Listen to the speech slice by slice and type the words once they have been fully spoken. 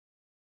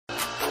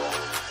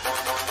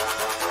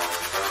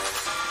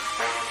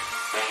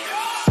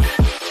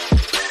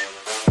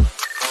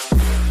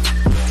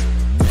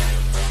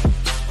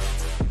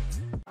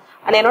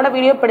And என்னோட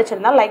video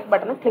பிடிச்சிருந்தா like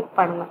பட்டனை கிளிக்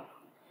பண்ணுங்க.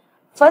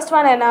 ஃபர்ஸ்ட்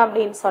ஒன் என்ன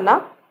அப்படின்னு சொன்னா,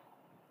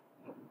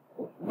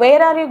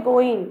 வேர் ஆர் யூ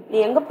கோயிங்? நீ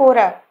எங்க போற?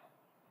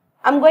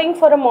 I'm going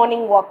for a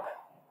morning walk.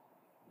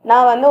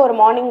 நான் வந்து ஒரு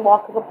மார்னிங்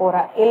வாக்குக்கு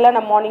போகிறேன், இல்லை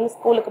நான் மார்னிங்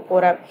ஸ்கூலுக்கு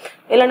போகிறேன்,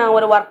 இல்லை நான்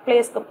ஒரு ஒர்க்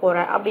பிளேஸ்க்கு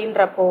போகிறேன்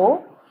அப்படின்றப்போ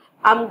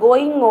ஐம்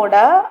கோயிங்கோட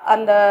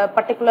அந்த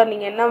பர்டிகுலர்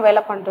நீங்கள் என்ன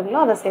வேலை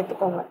பண்ணுறீங்களோ அதை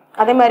சேர்த்துக்கோங்க.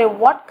 அதே மாதிரி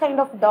what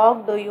kind of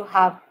talk to you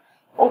have?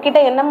 உங்ககிட்ட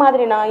என்ன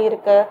மாதிரி நாய்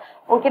இருக்குது,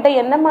 உங்ககிட்ட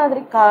என்ன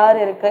மாதிரி கார்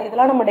இருக்குது,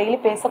 இதெல்லாம் நம்ம டெய்லி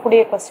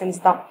பேசக்கூடிய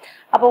கொஸ்டின்ஸ் தான்.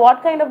 அப்போ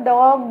what kind of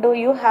talk to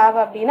you have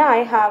அப்படின்னா,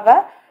 ஐ ஹாவ் அ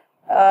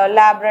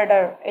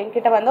லேப்ரடர்.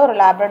 என்கிட்ட வந்து ஒரு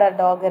லேப்ரடர்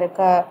டாக்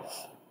இருக்கு.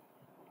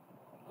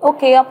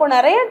 ஓகே, அப்போ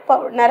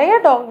நிறைய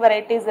டாக்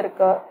வெரைட்டிஸ்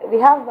இருக்கு. We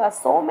have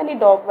so many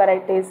talk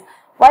varieties.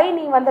 வை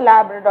நீ வந்து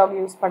லேப்ரடர் டாக்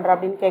யூஸ் பண்ற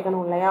அப்படின்னு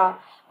கேட்கணும் இல்லையா?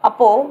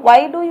 அப்போ why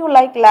do you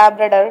like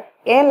Labrador?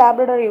 ஏன்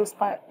லேப்ரடர்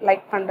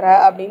லைக் பண்ற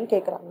அப்படின்னு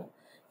கேட்குறாங்க.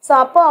 ஸோ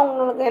அப்போ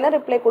அவங்களுக்கு என்ன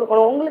ரிப்ளை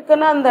கொடுக்கணும்?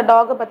 உங்களுக்குன்னு அந்த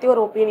டாகை பற்றி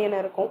ஒரு ஒப்பீனியன்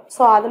இருக்கும்.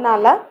 ஸோ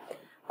அதனால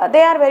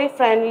தே ஆர் வெரி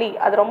ஃப்ரெண்ட்லி.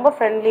 அது ரொம்ப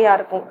ஃப்ரெண்ட்லியாக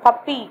இருக்கும்.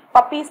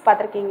 பப்பீஸ்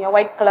பார்த்துருக்கீங்க,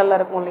 ஒயிட் கலரில்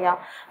இருக்கும் இல்லையா?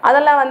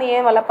 அதெல்லாம் வந்து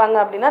ஏன் வளர்ப்பாங்க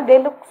அப்படின்னா, தே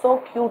லுக் ஸோ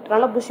க்யூட்,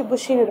 நல்லா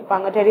புஷின்னு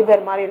இருப்பாங்க, டெடி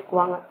பேர் மாதிரி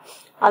இருக்குவாங்க,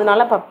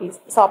 அதனால பப்பீஸ்.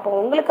 ஸோ அப்போ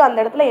உங்களுக்கு அந்த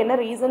இடத்துல என்ன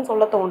ரீசன்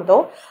சொல்ல தோணுதோ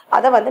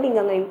அதை வந்து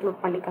நீங்கள் அங்கே இன்க்ளூட்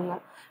பண்ணிக்கோங்க.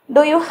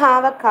 To you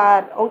have a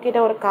car?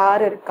 உங்ககிட்ட ஒரு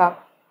கார் இருக்கா?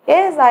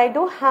 S I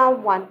two have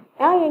one.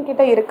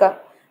 என்கிட்ட இருக்கா?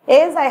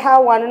 எஸ் ஐ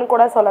ஹாவ் ஒன்னு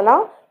கூட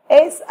சொல்லலாம்,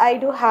 எஸ் ஐ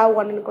டூ ஹாவ்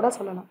ஒன்னு கூட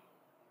சொல்லலாம்.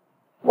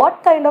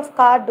 What kind of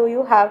car to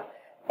you have?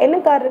 என்ன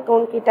கார் இருக்கு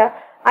உங்ககிட்ட?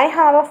 I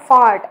have a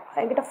ஃபார்ட்.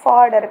 என்கிட்ட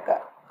ஃபார்ட் இருக்கு.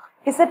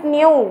 Is it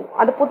new?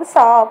 அது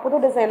புதுசா, புது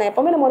டிசைன்?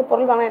 எப்பவுமே நம்ம ஒரு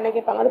பொருள் வாங்க என்ன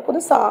கேட்பாங்க, அது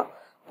புதுசா,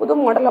 புது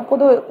மாடலா,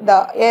 புது இதா?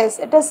 S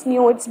it is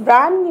new. It's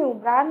brand new.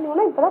 Brand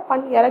நியூனா இப்போதான்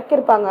பண்ணி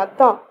இறக்கிருப்பாங்க,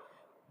 அதுதான்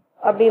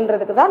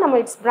அப்படின்றதுக்கு தான்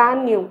நம்ம it's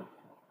brand new.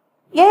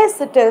 S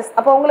it is.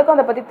 அப்போ உங்களுக்கும்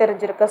அதை பற்றி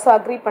தெரிஞ்சிருக்கு, ஸோ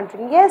அக்ரி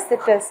பண்ணுறீங்க. S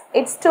it is.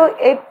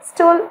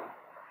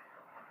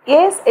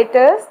 S it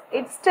is.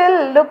 It still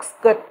looks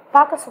good.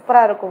 பார்க்க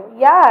சூப்பராக இருக்கும்.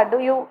 யா to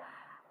you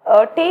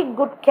take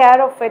good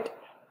care of it?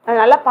 அது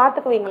நல்லா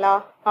பார்த்துக்குவீங்களா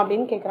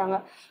அப்படின்னு கேட்குறாங்க.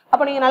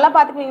 அப்போ நீங்கள் நல்லா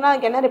பார்த்துக்குவீங்கன்னா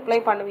அதுக்கு என்ன ரிப்ளை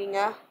பண்ணுவீங்க?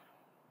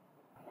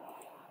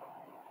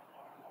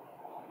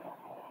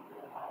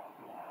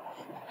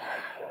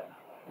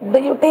 To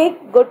you take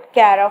good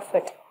care of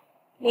it?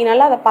 நீ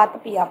நல்லா அதை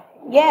பார்த்துப்பியா?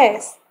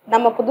 எஸ்.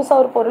 நம்ம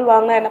புதுசாக ஒரு பொருள்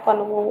வாங்கினா என்ன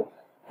பண்ணுவோம்,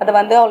 அதை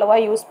வந்து அவ்வளோவா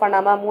யூஸ்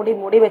பண்ணாமல்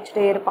மூடி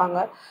வச்சுட்டே இருப்பாங்க.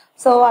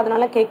 ஸோ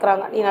அதனால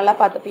கேட்குறாங்க, நீ நல்லா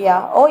பார்த்துப்பியா?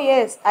 ஓ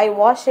S I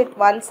wash it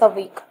once a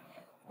week.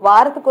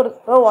 வாரத்துக்கு ஒரு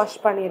தடவை வாஷ்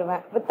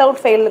பண்ணிடுவேன். வித்தவுட்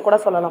ஃபெயில்னு கூட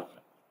சொல்லலாம்,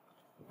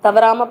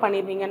 தவறாமல்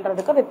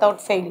பண்ணிடுவீங்கன்றதுக்கு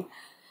without fail.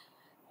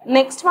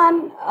 Next one,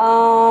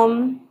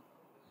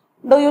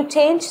 to you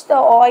change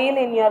the oil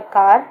in your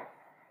car?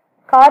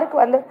 காருக்கு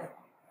வந்து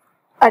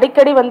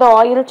அடிக்கடி வந்து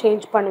ஆயில்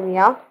சேஞ்ச்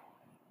பண்ணுவியா?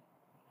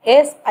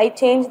 S I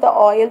change the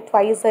oil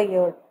twice a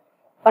year.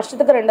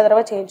 வருஷத்துக்கு 2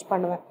 தடவை சேஞ்ச்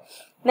பண்ணுவேன்.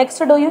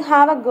 Next, to you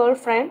have a girl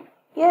friend?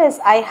 S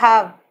I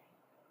have.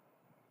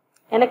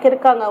 எனக்கு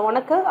இருக்காங்க.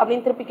 உனக்கு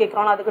அப்படின்னு திருப்பி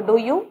கேட்குறோம், அதுக்கு டு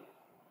யூ.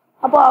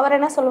 அப்போ அவர்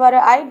என்ன சொல்லுவார்?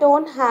 I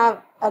don't have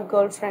a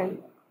girl friend.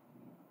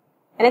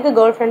 எனக்கு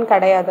கேர்ள் ஃப்ரெண்ட்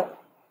கிடையாது.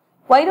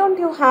 Why don't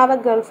you have a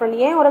girl friend?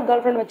 ஏன் ஒரு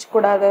girl friend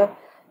வச்சுக்கூடாது?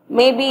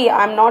 Maybe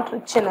I am not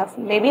rich enough.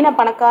 Maybe நான்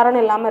பணக்காரன்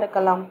இல்லாமல்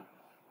இருக்கலாம்.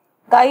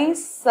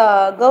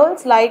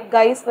 கேர்ள்ஸ் லைக்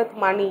கைஸ் வித்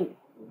மணி.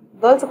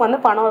 கேர்ள்ஸுக்கு வந்து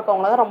பணம்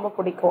இருக்கவங்கள தான் ரொம்ப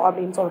பிடிக்கும்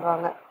அப்படின்னு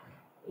சொல்கிறாங்க.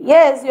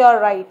 S you are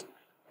right.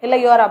 இல்லை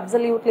யூ ஆர்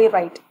அப்சல்யூட்லி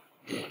ரைட்.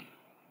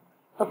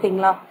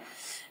 ஓகேங்களா?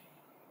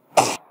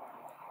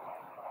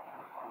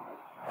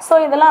 ஸோ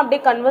இதெல்லாம்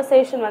அப்படியே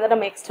கன்வர்சேஷன் வந்து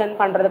நம்ம எக்ஸ்டெண்ட்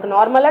பண்ணுறதுக்கு,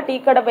 நார்மலாக டீ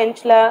கடை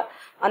பெஞ்சில்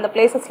அந்த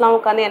பிளேசஸ்லாம்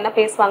உட்காந்து என்ன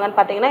பேசுவாங்கன்னு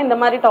பார்த்தீங்கன்னா இந்த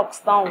மாதிரி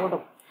டாக்ஸ் தான்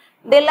ஓடும்.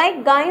 They like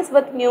guys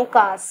with new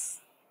cars.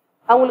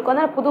 அவங்களுக்கு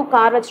வந்து புது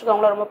கார்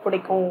வச்சுருக்கவங்கள ரொம்ப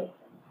பிடிக்கும்.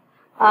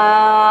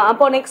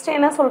 அப்போது நெக்ஸ்ட்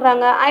என்ன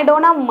சொல்கிறாங்க? I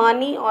don't have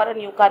money or a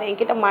new car.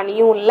 என்கிட்ட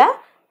மணியும் இல்லை,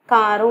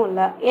 காரும்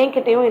இல்லை,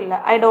 என்கிட்டையும் இல்லை.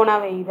 I don't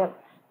have either.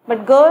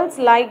 But girls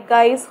like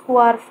guys who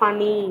are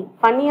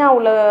ஃபன்னியாக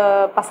உள்ள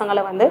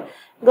பசங்களை வந்து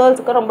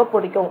கேர்ள்ஸுக்கு ரொம்ப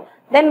பிடிக்கும்.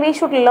 Then we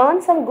should learn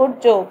some good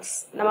jokes.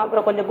 நம்ம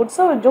அப்புறம் கொஞ்சம்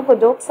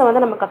ஜோக்ஸை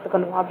வந்து நம்ம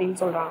கற்றுக்கணும் அப்படின்னு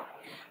சொல்கிறாங்க.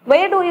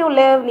 வேர் டு யூ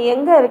லிவ்? நீ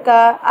எங்கே இருக்க?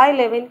 I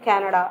live in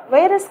Canada.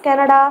 Where is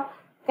Canada?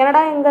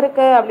 Canada எங்கே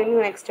இருக்கு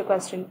அப்படின்னு next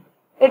question.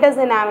 It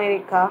is in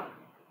America.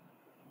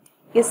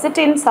 Is it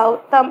in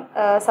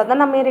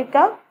southern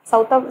America?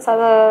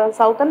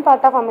 Southern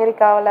part of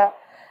அமெரிக்காவில்,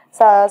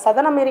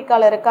 சதர்ன்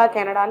அமெரிக்காவில் இருக்கா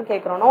கனடான்னு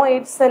கேட்குறோம். No,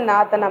 it's in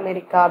northern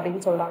America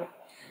அப்படின்னு சொல்கிறாங்க.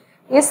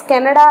 Is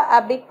Canada a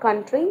big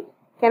country?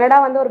 Canada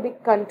வந்து ஒரு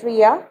big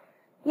கண்ட்ரியா?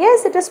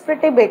 S it is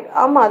pretty big.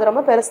 ஆமாம், அது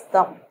ரொம்ப பெருசு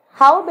தான்.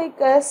 How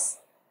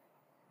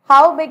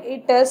big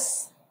it is?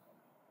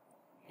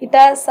 It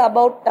has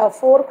about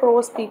 4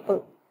 crores people.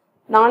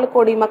 4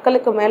 கோடி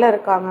மக்களுக்கு மேலே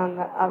இருக்காங்க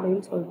அங்கே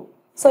அப்படின்னு சொல்லுவோம்.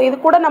 ஸோ இது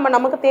கூட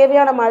நமக்கு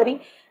தேவையான மாதிரி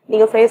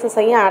நீங்கள்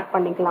ஃப்ரேசஸையும் ஆட்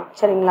பண்ணிக்கலாம்.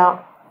 சரிங்களா?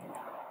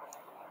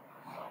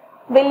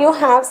 Will you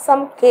have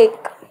some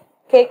cake?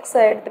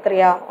 கேக்ஸை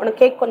எடுத்துக்கிறியா? உனக்கு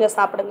கேக் கொஞ்சம்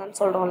சாப்பிடுங்கன்னு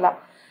சொல்கிறோம்ல,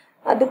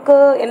 அதுக்கு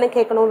என்ன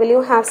கேட்கணும்? Will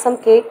you have some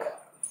cake?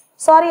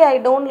 Sorry I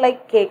don't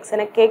like cakes.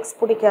 எனக்கு கேக்ஸ்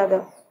பிடிக்காது.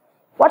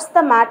 What's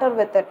the matter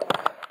with it?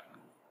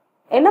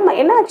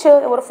 என்னாச்சு?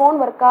 ஒரு ஃபோன்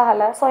ஒர்க்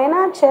ஆகலை. ஸோ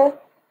என்னாச்சு?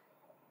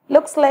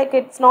 looks like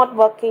it's not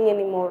working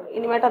anymore.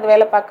 இனிமேட்டு அது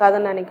வேலை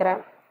பார்க்காதுன்னு நினைக்கிறேன்.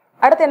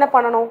 அடுத்து என்ன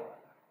பண்ணணும்?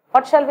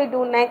 What shall we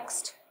do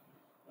next?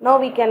 Now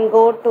we can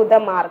go to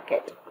the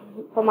market.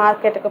 இப்போ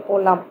மார்க்கெட்டுக்கு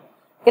போகலாம்.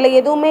 இல்லை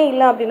எதுவுமே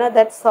இல்லை அப்படின்னா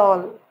that's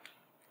all.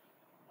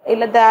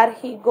 இல்லை there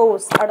he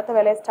goes. அடுத்த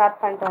வேலையை ஸ்டார்ட்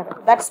பண்ணுறாரு.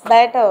 That's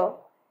better.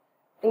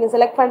 நீங்கள்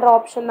செலக்ட் பண்ணுற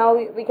option now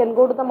we can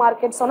go to the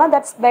market சொன்னால்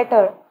that's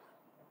better.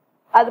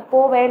 அது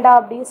போக வேண்டாம்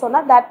அப்படின்னு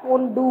சொன்னால் that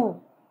won't do.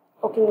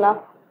 ஓகேங்களா?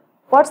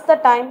 What's the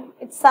time?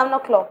 It's 7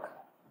 o'clock.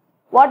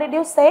 What did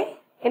you say?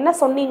 என்ன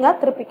சொன்னீங்க?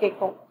 திருப்பி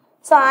கேட்கும்.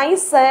 So I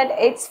said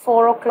it's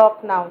 4 o'clock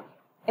now.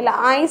 இல்லை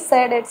I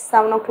said it's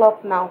 7 o'clock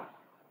now.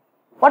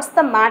 What's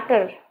the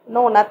matter?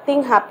 No,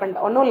 nothing happened.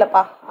 ஒன்றும்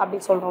இல்லைப்பா அப்படி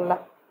சொல்கிறோம்ல.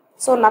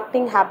 So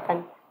nothing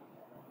happened.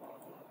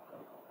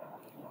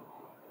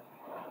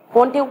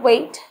 Won't you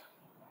wait?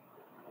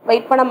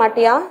 Wait பண்ண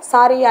மாட்டியா?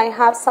 Sorry, I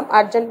have some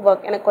urgent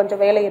work. எனக்கு கொஞ்சம்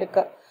வேலை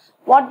இருக்கு.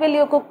 What will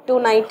you cook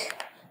tonight?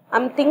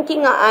 I'm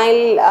thinking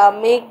I'll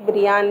make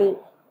biryani.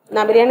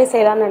 நான் பிரியாணி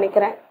செய்யலான்னு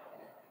நினைக்கிறேன்.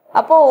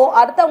 அப்போது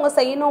அடுத்து அவங்க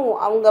செய்யணும்,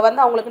 அவங்க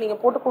வந்து அவங்களுக்கு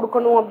நீங்கள் போட்டு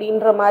கொடுக்கணும்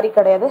அப்படின்ற மாதிரி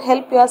கிடையாது.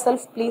 ஹெல்ப் யுவர்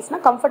செல்ஃப்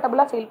ப்ளீஸ்னால்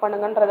கம்ஃபர்டபுளாக ஃபீல்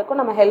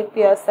பண்ணுங்கன்றதுக்கும் நம்ம ஹெல்ப்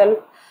யுவர்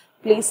செல்ஃப்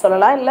ப்ளீஸ்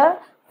சொல்லலாம், இல்லை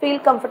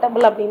ஃபீல்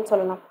கம்ஃபர்டபுள் அப்படின்னு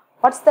சொல்லலாம்.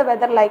 What's the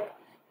weather like?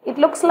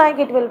 It looks like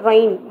it will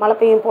rain. மழை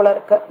பெய்யும் போல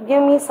இருக்கு.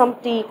 Give me some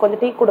tea.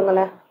 கொஞ்சம் டீ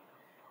கொடுங்களேன்.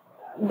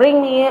 bring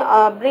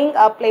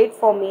a plate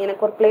for me.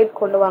 எனக்கு ஒரு பிளேட்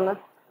கொண்டு வாங்க.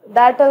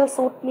 that will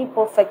suit me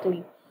perfectly.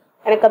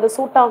 எனக்கு அது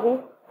சூட் ஆகும்.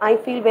 I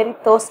feel very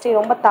thirsty.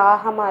 ரொம்ப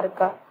தாகமாக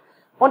இருக்கா.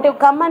 want you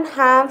come and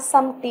have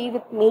some tea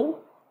with me?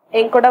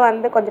 என் கூட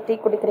வந்து கொஞ்சம் டீ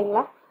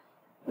குடிக்கிறீங்களா?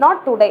 not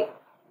today.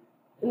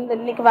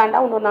 இன்னைக்கு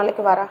வேண்டாம், இன்னொரு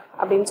நாளைக்கு வரேன்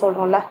அப்படின்னு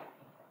சொல்கிறோம்ல.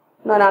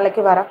 இன்னொரு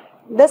நாளைக்கு வரேன்.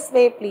 this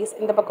way please.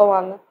 இந்த பக்கம்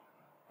வாங்க.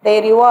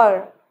 there you are.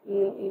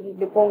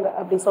 இப்படி போங்க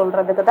அப்படி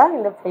சொல்கிறதுக்கு தான்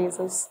இந்த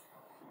phrases.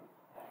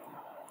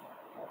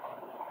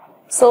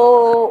 ஸோ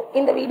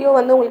இந்த வீடியோ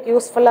வந்து உங்களுக்கு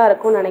யூஸ்ஃபுல்லாக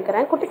இருக்கும்னு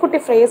நினைக்கிறேன். குட்டி குட்டி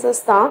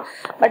ஃப்ரேசஸ் தான்.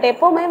 பட்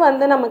எப்போவுமே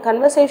வந்து நம்ம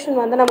கன்வர்சேஷன்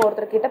வந்து நம்ம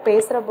ஒருத்தர்கிட்ட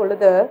பேசுகிற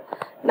பொழுது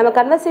நம்ம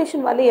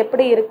கன்வர்சேஷன் வந்து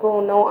எப்படி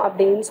இருக்கணும்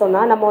அப்படின்னு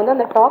சொன்னால் நம்ம வந்து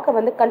அந்த டாக்கை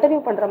வந்து கண்டினியூ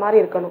பண்ணுற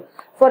மாதிரி இருக்கணும்.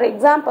 ஃபார்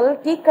எக்ஸாம்பிள்,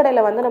 டீ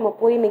கடையில் வந்து நம்ம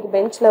போய் இன்றைக்கி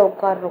பெஞ்சில்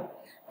உட்காடுறோம்.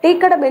 டீ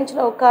கடை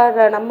பெஞ்சில்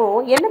உட்காடுற நம்ம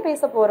என்ன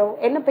பேச போகிறோம்,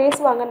 என்ன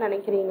பேசுவாங்கன்னு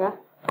நினைக்கிறீங்க?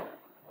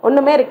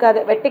 ஒன்றுமே இருக்காது,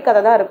 வெட்டி கதை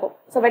தான் இருக்கும்.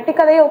 ஸோ வெட்டி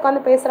கதையை உட்காந்து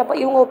பேசுகிறப்ப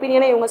இவங்க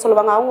ஒப்பீனியனை இவங்க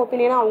சொல்லுவாங்க, அவங்க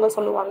ஒப்பீனியனை அவங்க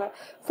சொல்லுவாங்க.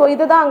 ஸோ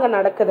இதுதான் அங்கே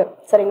நடக்குது.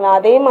 சரிங்களா?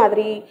 அதே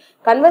மாதிரி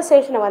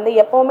கன்வர்சேஷனை வந்து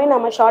எப்போவுமே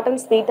நம்ம ஷார்ட்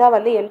அண்ட் ஸ்வீட்டாக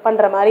வந்து என்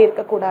பண்ணுற மாதிரி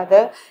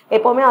இருக்கக்கூடாது.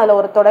 எப்போவுமே அதில்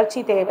ஒரு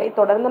தொடர்ச்சி தேவை.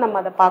 தொடர்ந்து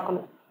நம்ம அதை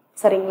பார்க்கணும்.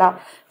 சரிங்களா?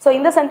 ஸோ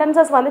இந்த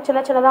சென்டென்சஸ் வந்து சின்ன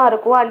சின்னதாக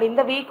இருக்கும். அண்ட்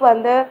இந்த வீக்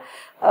வந்து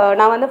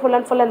நான் வந்து ஃபுல்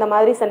அண்ட் ஃபுல் இந்த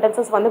மாதிரி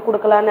சென்டென்சஸ் வந்து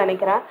கொடுக்கலான்னு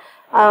நினைக்கிறேன்.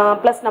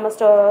 ப்ளஸ் நம்ம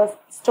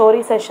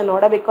ஸ்டோரி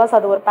செஷனோட, பிகாஸ்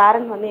அது ஒரு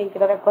பேரண்ட் வந்து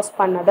என்கிட்ட ரெக்வஸ்ட்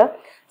பண்ணது.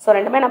 ஸோ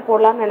ரெண்டுமே நான்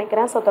போடலான்னு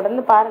நினைக்கிறேன். ஸோ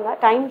தொடர்ந்து பாருங்கள்.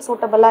 டைம்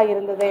சூட்டபுளாக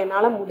இருந்தது,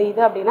 என்னால்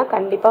முடியுது அப்படின்னா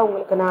கண்டிப்பாக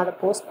உங்களுக்கு நான் அதை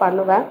போஸ்ட்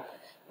பண்ணுவேன்.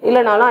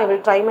 இல்லைனாலும் I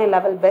will try my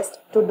level best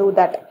to do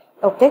that.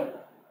 Okay?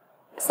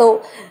 So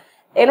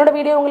என்னோடய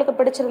வீடியோ உங்களுக்கு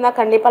பிடிச்சிருந்தா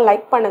கண்டிப்பாக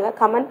லைக் பண்ணுங்கள்,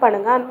 கமெண்ட்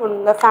பண்ணுங்கள், அண்ட்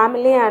உங்கள்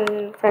ஃபேமிலி அண்ட்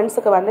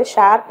ஃப்ரெண்ட்ஸுக்கு வந்து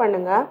ஷேர்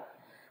பண்ணுங்கள்.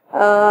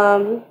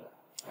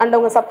 அண்ட்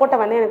உங்கள் சப்போர்ட்டை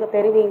வந்து எனக்கு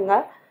தெரிவிங்க.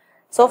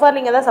 சோஃபார்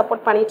நீங்கள் தான்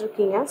சப்போர்ட்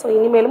பண்ணிகிட்ருக்கீங்க. ஸோ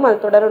இனிமேலும் அது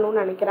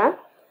தொடரணும்னு நினைக்கிறேன்.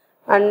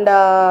 அண்ட்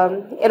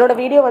என்னோடய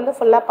வீடியோ வந்து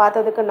ஃபுல்லாக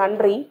பார்த்ததுக்கு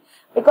நன்றி.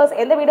 பிகாஸ்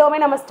எந்த வீடியோவுமே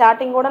நம்ம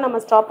ஸ்டார்டிங்கோட நம்ம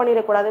ஸ்டாப்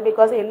பண்ணிடக்கூடாது.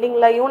 பிகாஸ்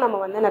எண்டிங்லையும் நம்ம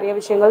வந்து நிறைய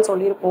விஷயங்கள்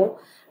சொல்லியிருப்போம்.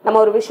 நம்ம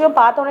ஒரு விஷயம்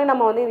பார்த்தோன்னே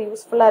நம்ம வந்து இது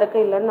யூஸ்ஃபுல்லாக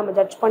இருக்குது இல்லைன்னு நம்ம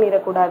ஜட்ஜ்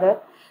பண்ணிடக்கூடாது.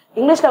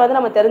 இங்கிலீஷில் வந்து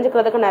நம்ம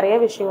தெரிஞ்சுக்கிறதுக்கு நிறைய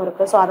விஷயம்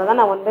இருக்குது. ஸோ அதை தான்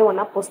நான் ஒன் பை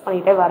ஒன்னாக போஸ்ட்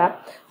பண்ணிகிட்டே வரேன்.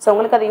 ஸோ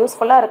உங்களுக்கு அது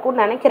யூஸ்ஃபுல்லாக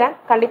இருக்கும்னு நினைக்கிறேன்.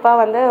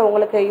 கண்டிப்பாக வந்து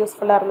உங்களுக்கு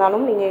யூஸ்ஃபுல்லாக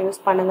இருந்தாலும் நீங்கள்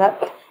யூஸ் பண்ணுங்கள்.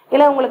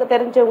 இல்லை உங்களுக்கு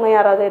தெரிஞ்சவங்க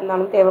யாராவது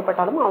இருந்தாலும்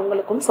தேவைப்பட்டாலும்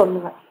அவங்களுக்கும்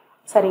சொல்லுங்கள்.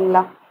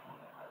 சரிங்களா?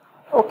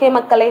 ஓகே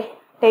மக்களே,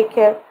 take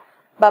care,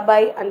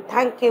 bye bye and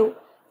thank you.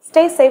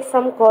 Stay safe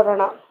from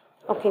corona.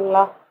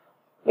 ஓகேங்களா?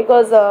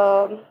 Because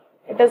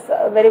it is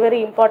very very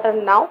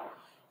important now.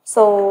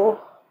 So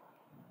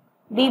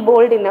B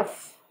bolt enough.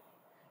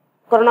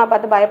 Corona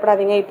பார்த்து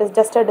பயப்படாதீங்க. It is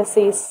just a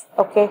disease.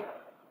 Okay?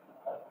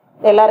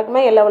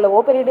 எல்லாருக்குமே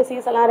எவ்வளவோ பெரிய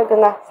டிசீஸ் எல்லாம்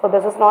இருக்குங்க. So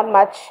this is not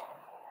much.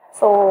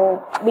 So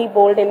B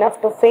bolt enough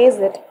to face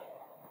it.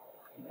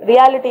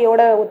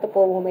 ரியாலிட்டியோட ஒத்து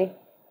போவோமே.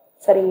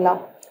 சரிங்களா?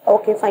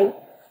 Okay, fine.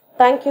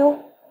 Thank you.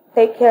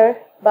 Take care.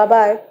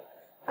 Bye-bye.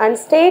 And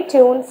stay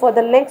tuned for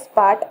the next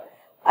part.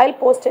 I'll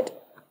post it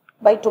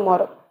by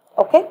tomorrow.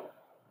 Okay?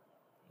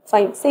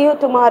 Fine. See you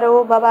tomorrow.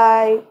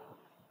 Bye-bye.